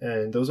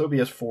 and those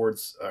OBS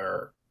Fords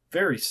are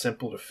very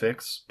simple to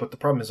fix. But the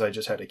problem is I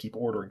just had to keep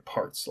ordering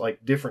parts.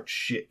 Like different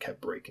shit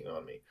kept breaking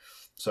on me.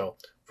 So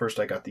first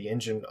I got the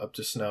engine up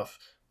to snuff,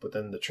 but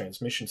then the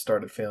transmission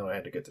started failing. I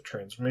had to get the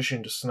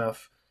transmission to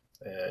snuff,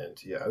 and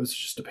yeah, it was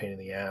just a pain in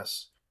the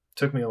ass. It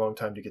took me a long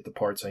time to get the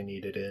parts I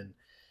needed in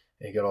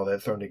and get all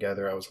that thrown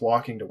together. I was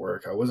walking to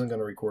work. I wasn't going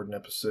to record an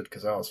episode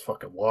because I was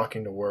fucking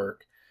walking to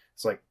work.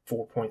 It's like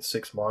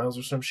 4.6 miles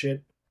or some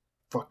shit.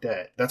 Fuck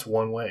that. That's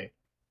one way.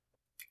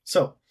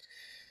 So,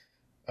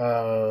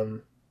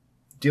 um,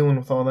 dealing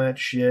with all that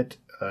shit.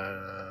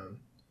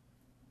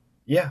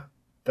 Yeah,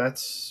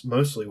 that's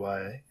mostly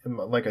why.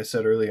 Like I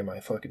said earlier, my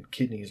fucking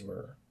kidneys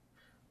were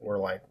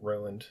like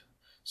ruined.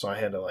 So I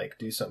had to like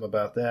do something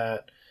about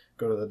that.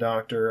 Go to the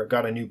doctor. I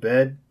got a new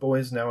bed,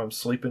 boys. Now I'm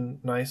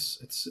sleeping nice.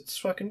 It's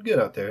fucking good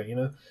out there.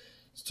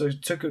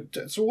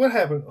 So what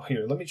happened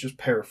here? Let me just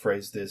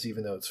paraphrase this,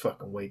 even though it's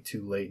fucking way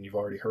too late and you've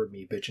already heard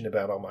me bitching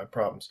about all my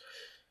problems.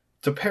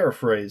 To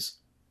paraphrase,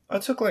 I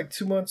took like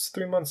 2 months,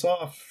 3 months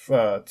off,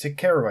 to take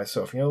care of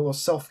myself. A little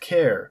self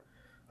care.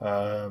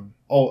 And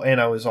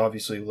I was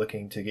obviously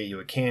looking to get you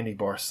a candy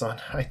bar, son.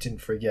 I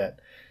didn't forget.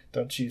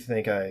 Don't you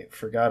think I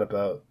forgot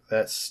about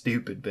that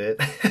stupid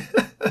bit?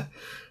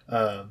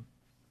 um,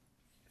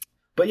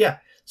 but yeah,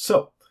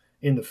 so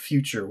in the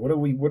future, what are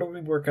we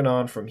working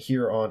on from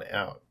here on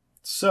out?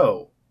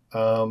 So,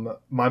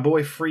 my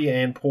boy Free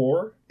and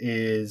Poor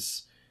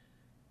is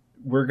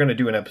we're gonna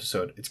do an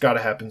episode. It's got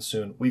to happen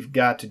soon. We've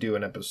got to do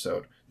an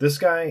episode. This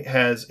guy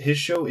has his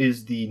show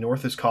is The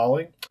North is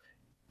Calling.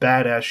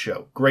 badass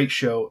show, great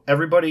show.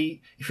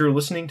 Everybody, if you're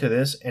listening to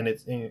this and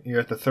you're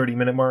at the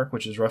 30-minute mark,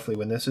 which is roughly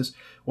when this is,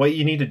 what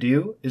you need to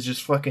do is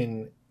just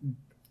fucking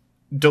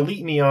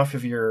delete me off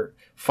of your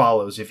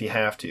follows if you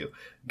have to.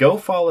 Go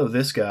follow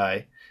this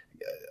guy.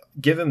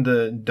 Give him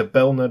the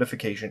bell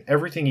notification.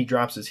 Everything he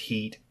drops is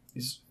heat.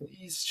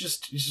 He's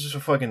just a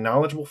fucking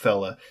knowledgeable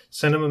fella.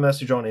 Send him a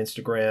message on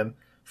Instagram,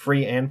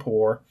 free and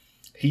poor.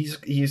 He's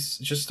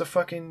just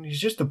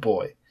a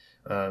boy.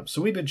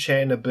 So we've been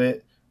chatting a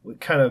bit. We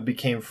kind of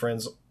became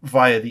friends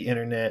via the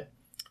internet.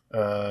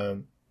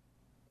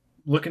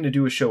 Looking to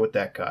do a show with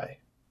that guy.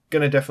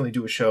 Gonna definitely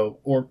do a show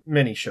or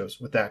many shows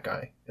with that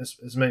guy,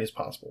 as many as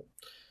possible.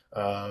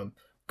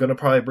 Gonna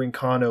probably bring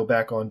Kano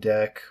back on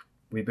deck.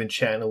 We've been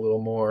chatting a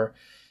little more.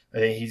 I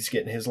think he's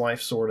getting his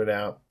life sorted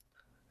out.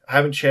 I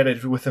haven't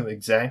chatted with him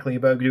exactly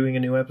about doing a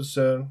new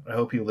episode. I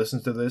hope he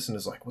listens to this and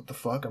is like, "What the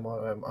fuck? I'm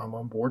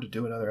on board to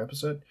do another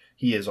episode."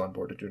 He is on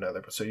board to do another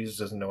episode. He just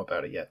doesn't know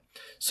about it yet.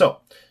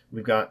 So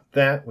we've got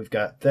that. We've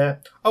got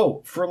that.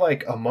 Oh, for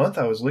like a month,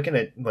 I was looking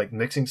at like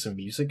mixing some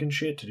music and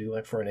shit to do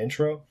like for an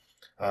intro.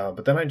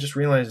 But then I just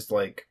realized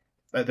like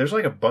there's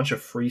like a bunch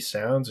of free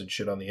sounds and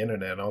shit on the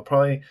internet. And I'll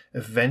probably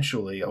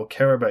eventually I'll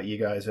care about you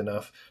guys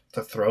enough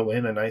to throw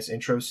in a nice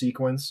intro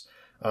sequence.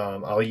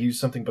 I'll use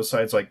something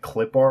besides like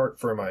clip art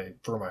for my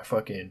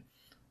fucking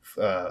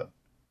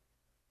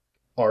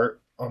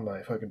art on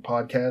my fucking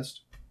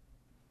podcast.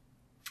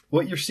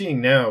 What you're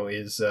seeing now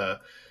is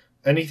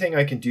anything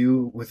I can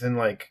do within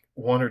like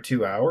 1 or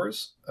 2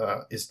 hours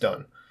is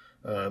done.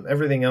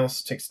 Everything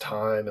else takes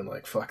time and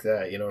like fuck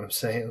that, you know what I'm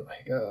saying?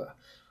 Like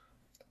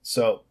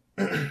so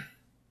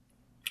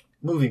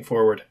moving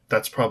forward,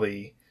 that's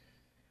probably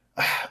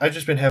I've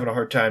just been having a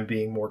hard time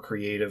being more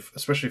creative,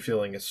 especially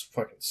feeling as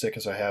fucking sick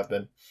as I have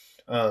been.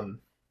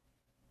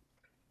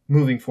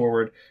 Moving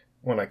forward,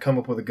 when I come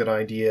up with a good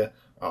idea,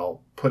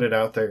 I'll put it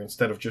out there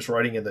instead of just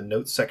writing in the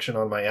notes section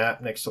on my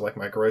app next to like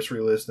my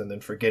grocery list and then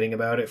forgetting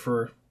about it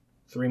for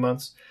 3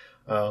 months.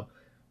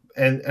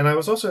 And I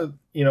was also,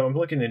 I'm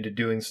looking into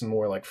doing some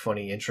more like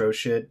funny intro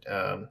shit.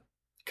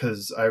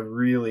 Because I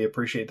really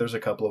appreciate, there's a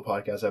couple of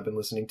podcasts I've been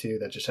listening to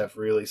that just have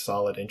really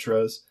solid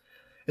intros,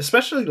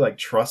 especially like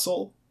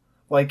Trussell.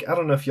 Like, I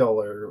don't know if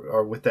y'all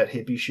are with that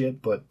hippie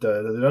shit, but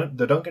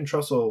the Duncan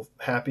Trussell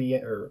Happy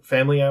or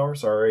Family Hour,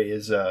 sorry,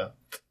 is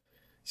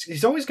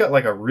he's always got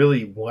like a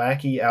really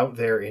wacky out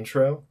there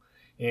intro,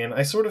 and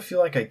I sort of feel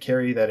like I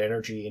carry that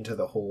energy into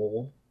the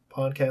whole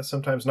podcast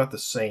sometimes. Not the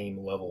same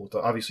level.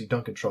 Obviously,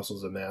 Duncan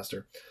Trussell's a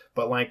master,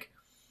 but like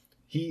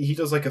he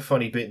does like a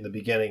funny bit in the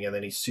beginning, and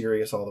then he's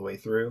serious all the way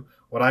through.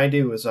 What I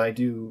do is I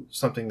do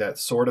something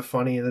that's sort of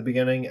funny in the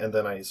beginning, and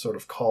then I sort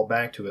of call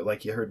back to it,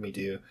 like you heard me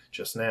do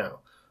just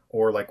now.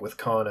 Or like with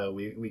Kano,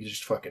 we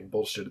just fucking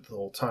bullshitted the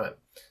whole time.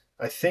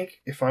 I think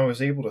if I was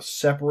able to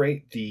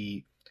separate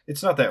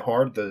it's not that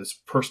hard, the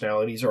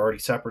personalities are already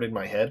separated in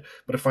my head,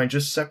 but if I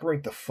just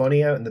separate the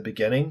funny out in the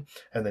beginning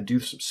and then do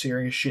some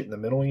serious shit in the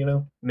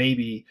middle,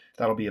 maybe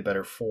that'll be a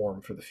better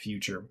form for the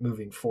future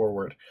moving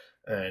forward.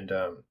 And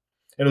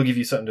it'll give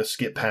you something to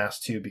skip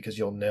past too, because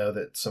you'll know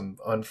that some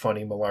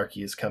unfunny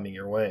malarkey is coming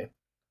your way.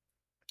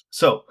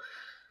 So,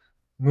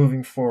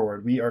 moving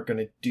forward, we are going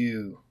to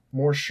do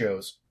more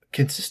shows.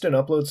 Consistent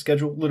upload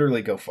schedule,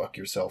 literally go fuck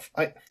yourself.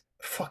 I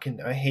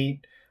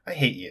hate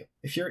you.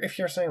 If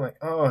you're saying like,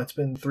 "Oh, it's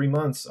been 3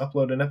 months,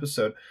 upload an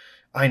episode."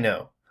 I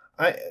know.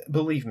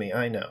 Believe me,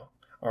 I know.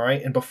 All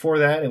right? And before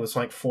that it was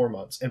like 4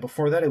 months. And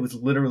before that it was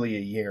literally a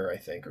year, I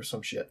think, or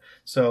some shit.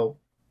 So,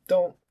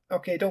 don't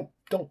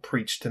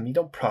preach to me.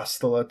 Don't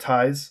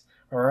proselytize.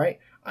 All right?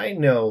 I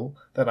know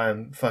that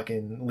I'm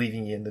fucking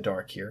leaving you in the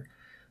dark here.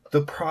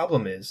 The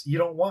problem is you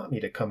don't want me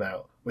to come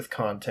out with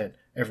content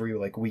every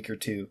like week or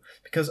two,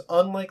 because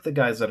unlike the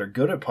guys that are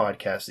good at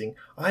podcasting,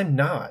 I'm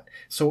not.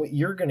 So what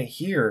you're going to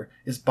hear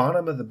is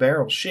bottom of the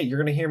barrel shit. You're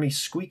going to hear me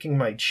squeaking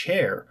my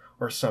chair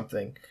or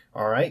something.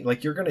 All right?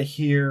 Like you're going to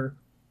hear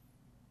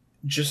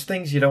just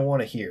things you don't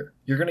want to hear.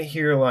 You're going to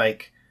hear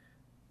like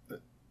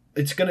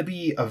it's going to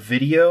be a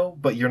video,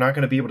 but you're not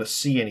going to be able to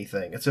see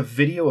anything. It's a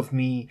video of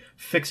me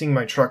fixing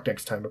my truck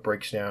next time it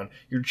breaks down.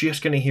 You're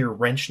just going to hear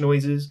wrench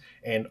noises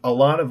and a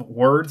lot of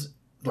words,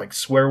 like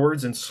swear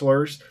words and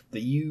slurs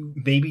that you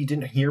maybe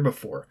didn't hear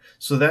before.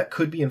 So that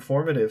could be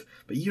informative,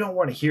 but you don't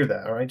want to hear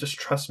that, all right? Just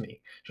trust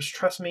me. Just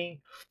trust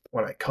me.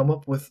 When I come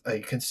up with a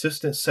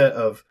consistent set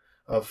of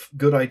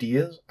good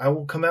ideas, I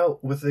will come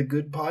out with a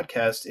good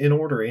podcast in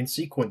order, in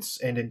sequence,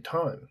 and in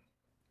time.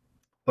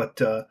 But,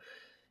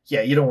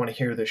 yeah, you don't want to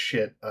hear this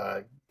shit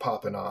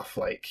popping off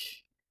like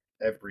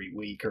every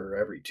week or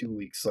every 2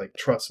 weeks. Like,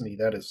 trust me,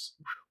 that is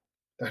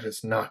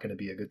not going to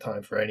be a good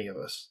time for any of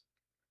us.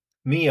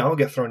 Me, I'll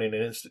get thrown in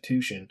an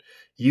institution.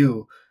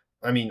 You,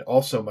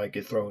 also might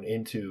get thrown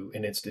into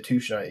an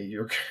institution.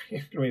 You're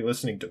going to be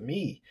listening to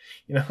me.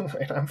 And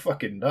I'm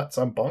fucking nuts.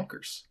 I'm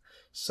bonkers.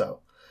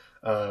 So,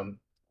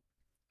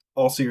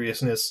 all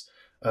seriousness,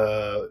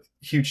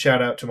 huge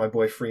shout out to my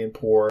boy Free and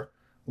Poor.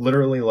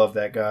 Literally love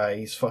that guy.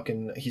 He's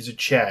a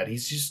Chad.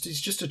 He's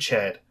just a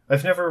Chad.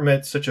 I've never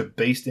met such a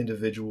based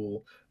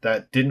individual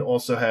that didn't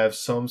also have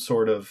some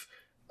sort of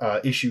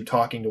issue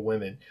talking to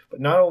women. But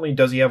not only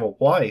does he have a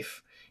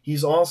wife,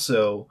 he's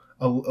also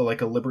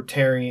like a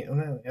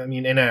libertarian. I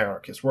mean, an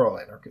anarchist. We're all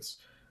anarchists,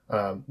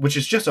 which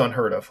is just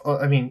unheard of.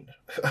 I mean,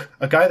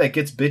 a guy that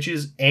gets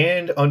bitches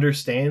and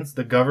understands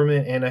the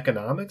government and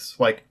economics,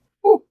 like,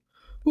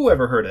 who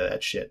ever heard of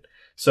that shit?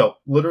 So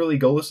literally,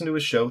 go listen to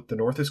his show. The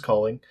North is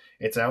Calling.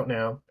 It's out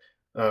now.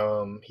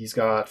 He's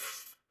got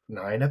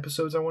 9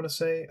 episodes, I want to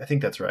say. I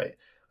think that's right.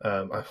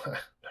 I'm not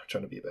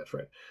trying to be a bad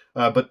friend.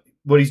 But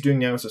what he's doing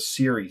now is a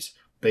series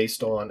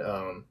based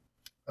on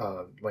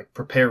like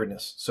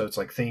preparedness. So it's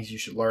like things you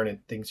should learn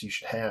and things you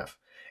should have.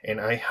 And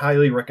I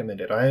highly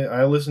recommend it.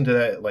 I listened to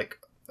that like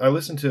I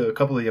listened to a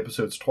couple of the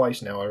episodes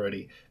twice now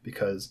already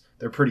because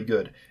they're pretty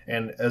good.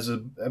 And as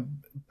a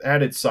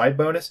added side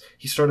bonus,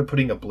 he started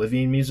putting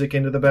Oblivion music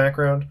into the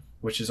background,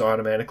 which is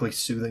automatically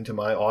soothing to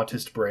my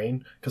autist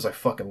brain because I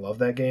fucking love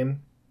that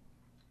game.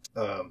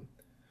 Um,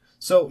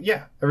 so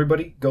yeah,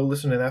 everybody, go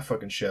listen to that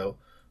fucking show.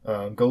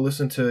 Go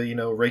listen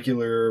to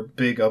regular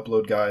big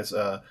upload guys.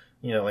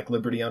 Like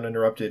Liberty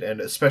Uninterrupted,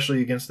 and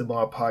especially Against the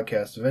Mob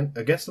podcast.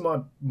 Against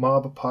the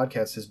Mob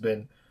podcast has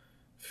been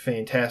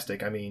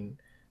fantastic. I mean,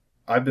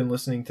 I've been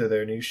listening to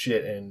their new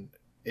shit, and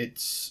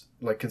it's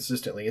like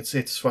consistently, it's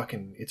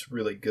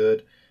really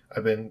good.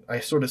 I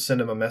sort of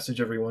send them a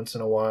message every once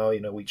in a while.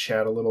 We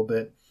chat a little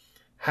bit.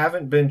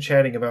 Haven't been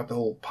chatting about the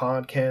whole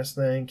podcast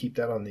thing. Keep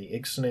that on the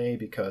Ixnay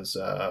because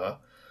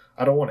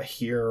I don't want to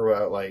hear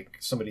about like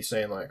somebody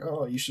saying like,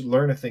 "Oh, you should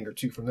learn a thing or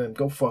two from them."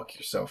 Go fuck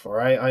yourself. All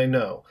right, I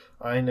know.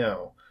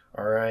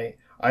 All right,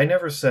 I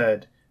never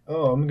said,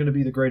 "Oh, I'm going to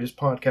be the greatest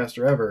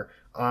podcaster ever."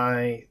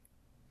 I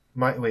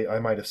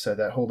might have said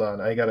that. Hold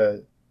on, I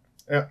gotta.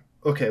 Uh,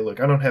 okay, look,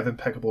 I don't have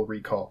impeccable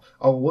recall.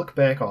 I'll look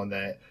back on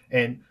that,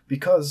 and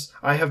because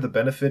I have the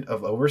benefit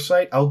of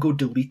oversight, I'll go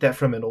delete that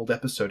from an old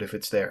episode if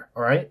it's there.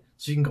 All right,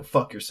 so you can go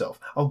fuck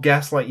yourself. I'll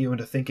gaslight you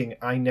into thinking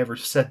I never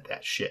said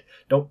that shit.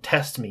 Don't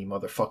test me,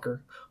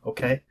 motherfucker.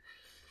 Okay.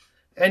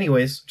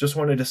 Anyways, just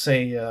wanted to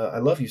say I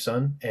love you,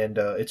 son, and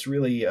it's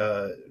really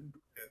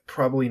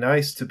probably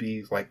nice to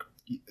be like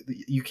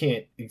you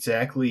can't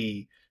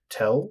exactly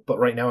tell, but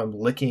right now I'm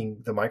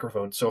licking the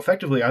microphone. So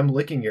effectively, I'm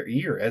licking your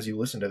ear as you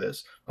listen to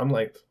this. I'm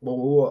like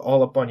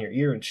all up on your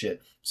ear and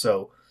shit.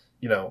 So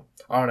I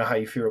don't know how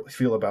you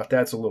feel about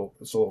that. It's a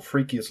little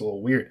freaky. It's a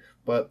little weird,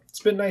 but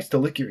it's been nice to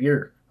lick your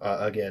ear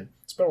again.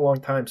 It's been a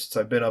long time since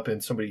I've been up in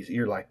somebody's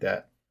ear like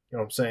that. You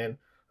know what I'm saying?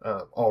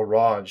 All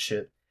raw and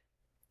shit.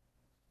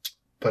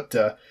 But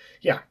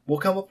yeah, we'll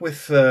come up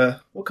with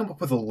a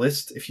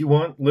list if you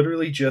want.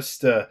 Literally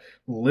just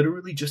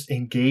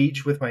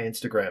engage with my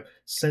Instagram.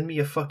 Send me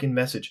a fucking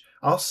message.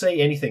 I'll say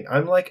anything.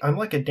 I'm like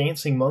a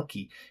dancing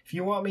monkey. If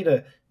you want me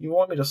to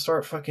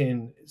start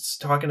fucking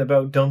talking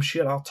about dumb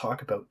shit, I'll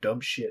talk about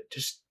dumb shit.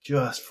 Just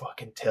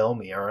fucking tell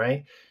me, all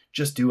right?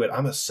 Just do it.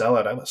 I'm a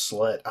sellout. I'm a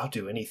slut. I'll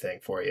do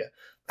anything for you.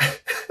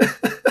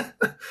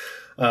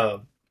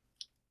 um,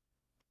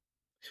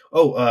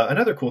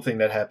 another cool thing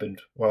that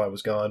happened while I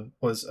was gone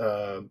was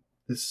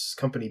this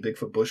company,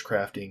 Bigfoot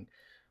Bushcraft.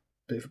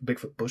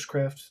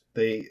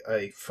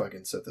 I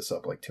fucking set this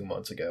up like 2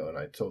 months ago, and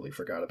I totally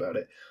forgot about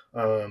it.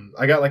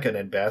 I got like an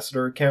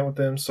ambassador account with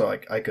them, so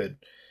I could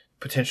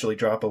potentially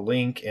drop a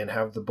link and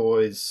have the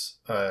boys.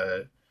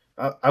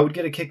 I would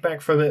get a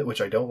kickback from it,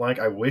 which I don't like.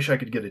 I wish I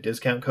could get a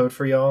discount code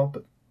for y'all,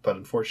 but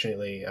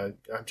unfortunately, I'm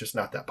just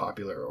not that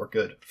popular or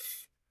good.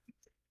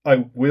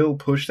 I will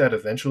push that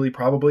eventually,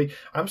 probably.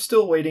 I'm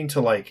still waiting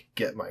to like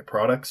get my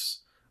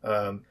products,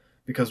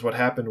 because what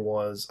happened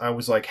was I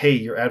was like, "Hey,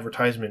 your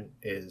advertisement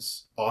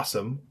is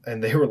awesome,"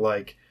 and they were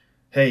like,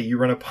 "Hey, you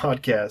run a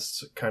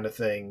podcast kind of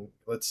thing.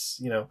 Why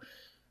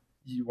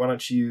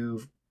don't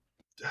you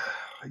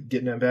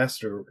get an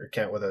ambassador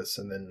account with us?"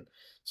 And then,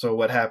 so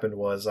what happened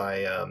was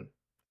I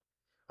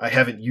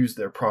haven't used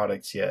their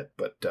products yet,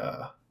 but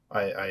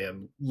I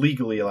am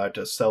legally allowed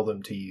to sell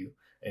them to you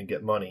and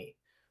get money.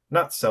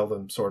 Not sell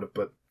them, sort of,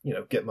 but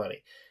get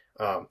money.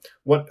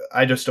 What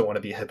I just don't want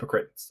to be a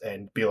hypocrite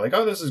and be like,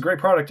 "Oh, this is a great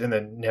product," and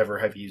then never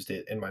have used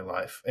it in my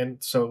life. And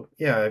so,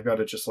 yeah, I've got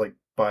to just like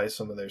buy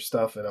some of their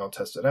stuff and I'll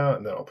test it out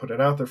and then I'll put it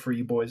out there for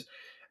you boys,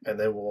 and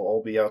then we'll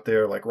all be out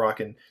there like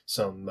rocking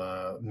some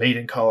made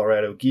in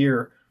Colorado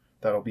gear.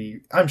 That'll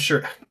be, I'm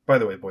sure. By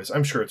the way, boys,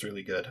 I'm sure it's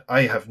really good.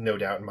 I have no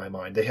doubt in my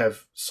mind. They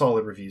have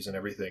solid reviews and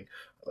everything.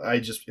 I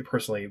just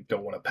personally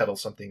don't want to peddle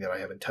something that I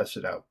haven't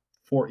tested out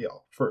for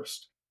y'all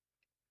first.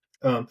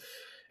 Um,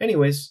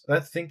 Anyways,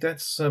 I think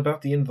that's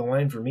about the end of the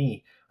line for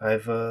me.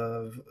 I've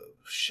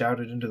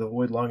shouted into the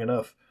void long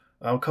enough.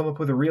 I'll come up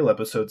with a real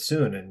episode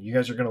soon, and you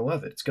guys are going to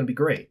love it. It's going to be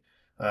great.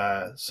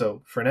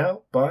 So for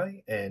now,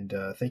 bye, and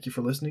thank you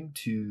for listening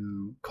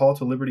to Call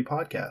to Liberty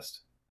podcast.